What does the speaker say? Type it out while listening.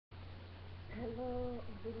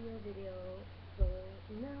Video. So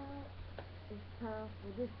now it's time for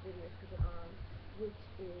this video to go on, which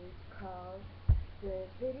is called the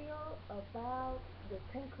video about the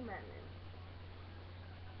Ten Commandments,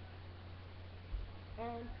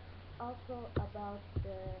 and also about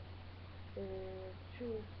the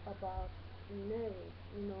truth about marriage.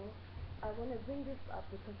 I want to bring this up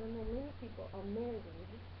because I know many people are married,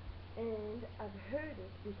 and I've heard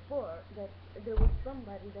it before that there was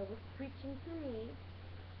somebody that was preaching to me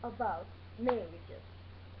about marriages.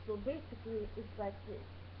 So basically, it's like this: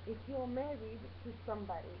 if you're married to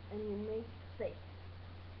somebody and you make sex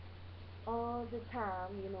all the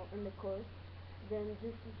time, in the course, then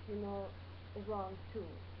this is, wrong too.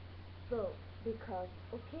 So, because,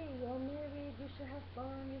 okay, you're married, you should have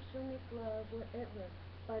fun, you should make love, whatever,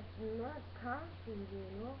 but not constantly,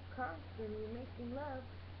 constantly making love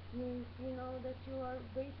means, that you are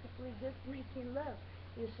basically just making love.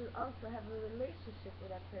 You should also have a relationship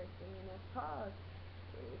with that person, talk,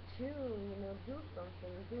 chill, do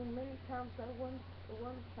something, do many times at one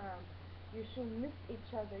time. You should miss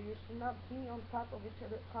each other. You should not be on top of each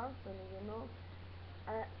other constantly.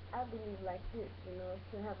 I believe like this,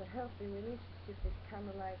 to have a healthy relationship is kind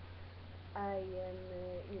of like I am,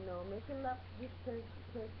 making love to this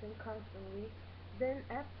person constantly. Then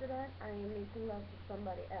after that, I am making love to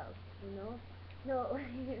somebody else. No,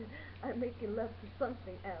 I'm making love to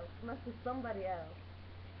something else, not to somebody else.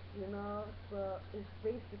 So it's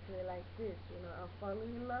basically like this. I'm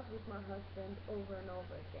falling in love with my husband over and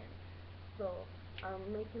over again. So I'm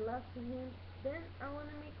making love to him. Then I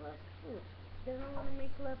want to make love to food. Then I want to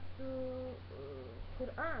make love to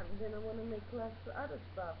Quran. Then I want to make love to other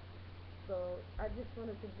stuff. So I just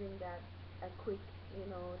wanted to bring that a quick,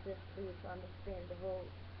 just for you to understand the whole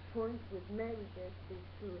point with marriages is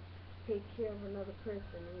to take care of another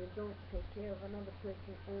person. And you don't take care of another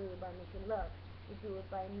person only by making love. You do it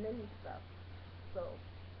by many stuff. So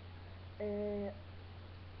uh,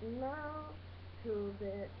 now to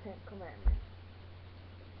the Ten Commandments.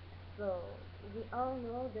 So we all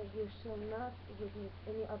know that you shall not witness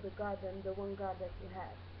any other God than the one God that you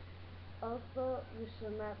have. Also, you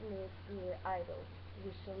shall not make your idols.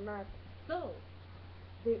 You shall not. So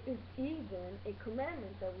there is even a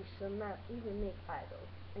commandment that we shall not even make idols,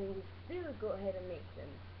 and we still go ahead and make them.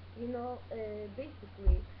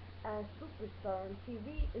 Basically, a superstar on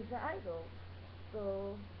TV is an idol.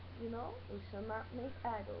 So, we shall not make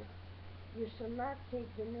idols. You shall not take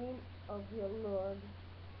the name of your Lord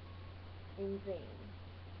in vain.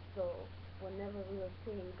 So, whenever we are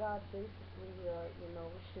saying God, basically we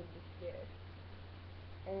should be scared.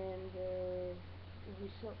 And we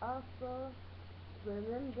shall also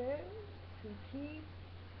remember to keep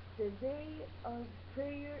the day of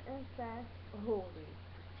prayer and fast holy.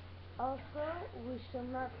 Also, we shall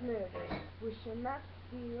not murder, we shall not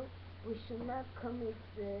steal, we shall not commit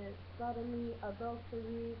sodomy,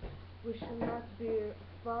 adultery, we shall not bear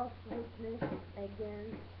false witness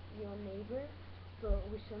against your neighbor. So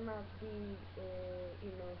we shall not be,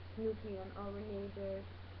 snooping on our neighbor.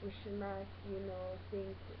 We should not,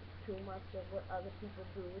 think too much of what other people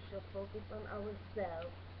do. We shall focus on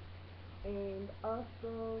ourselves, and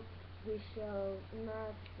also we shall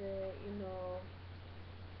not,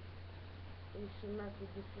 we should not be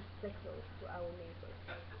disrespectful to our neighbors.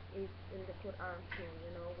 It's in the Quran too,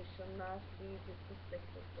 we shall not be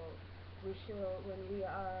disrespectful. We shall, when we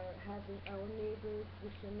are having our neighbors, we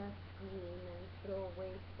shall not scream and throw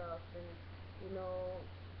away stuff and,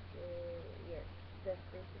 yes, that's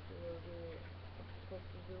basically what we're supposed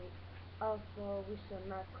to do. Also, we shall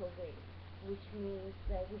not covet, which means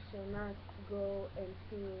that we shall not go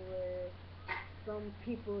into some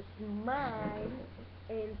people's mind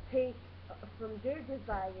and take from their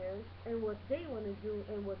desires and what they want to do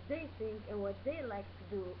and what they think and what they like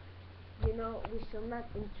to do. We shall not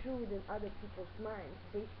intrude in other people's minds,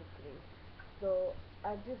 basically. So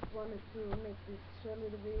I just wanted to make this short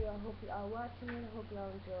little video. I hope you are watching it. I hope you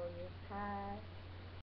all enjoy it. Hi.